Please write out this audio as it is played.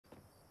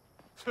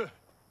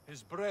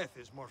His breath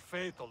is more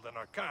fatal than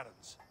our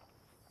cannons.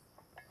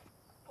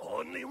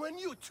 Only when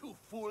you two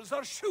fools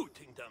are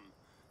shooting them.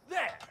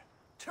 There,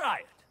 try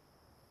it.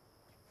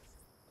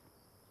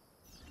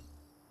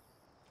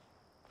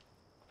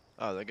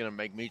 Oh, they're gonna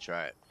make me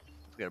try it.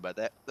 Forget about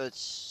that.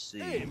 Let's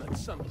see. Aim at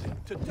something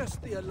to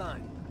test the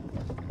alignment.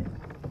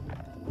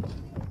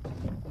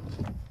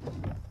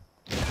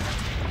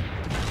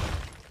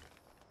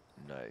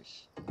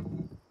 Nice.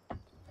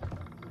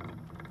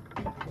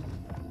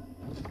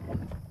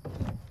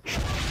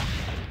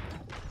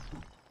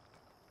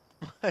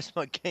 Why's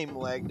my game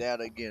lagged out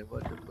again?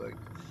 What the fuck?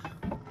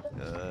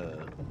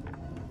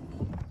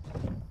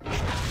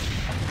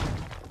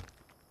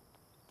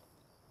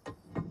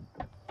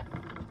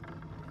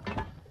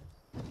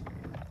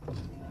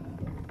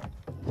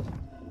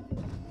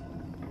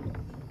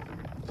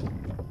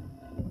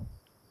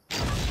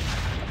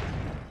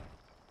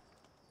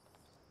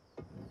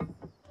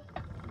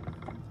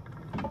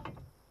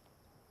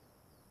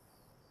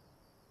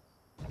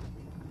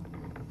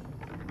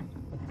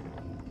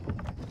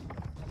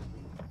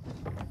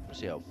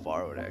 See how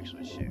far it would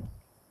actually shoot.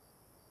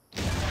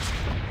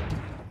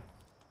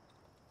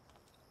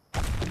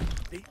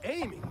 The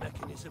aiming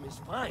mechanism is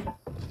fine.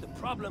 The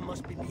problem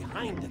must be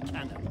behind the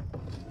cannon.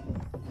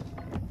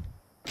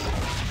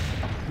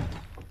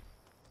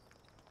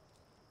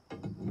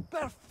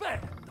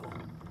 Perfecto!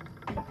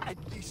 At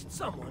least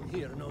someone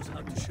here knows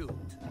how to shoot.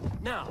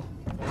 Now,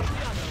 for the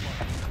other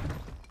one.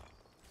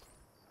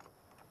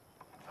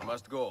 I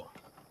must go.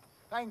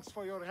 Thanks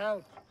for your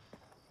help.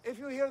 If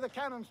you hear the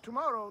cannons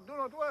tomorrow, do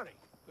not worry.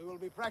 We will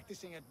be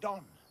practicing at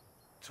dawn.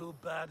 Too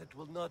bad it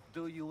will not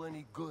do you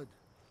any good.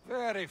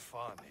 Very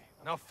funny.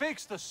 Now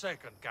fix the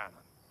second cannon.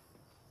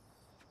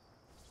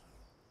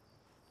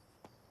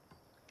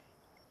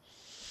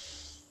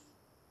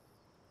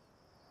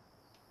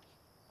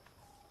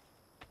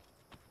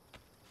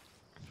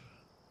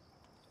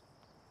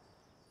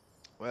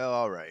 Well,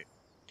 alright.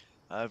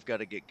 I've got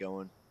to get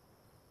going.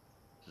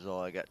 This is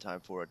all I got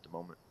time for at the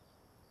moment.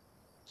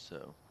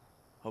 So,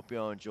 hope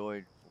y'all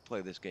enjoyed. We'll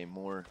play this game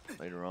more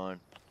later on.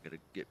 Gotta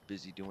get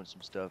busy doing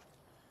some stuff.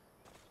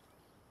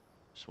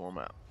 Swarm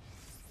out.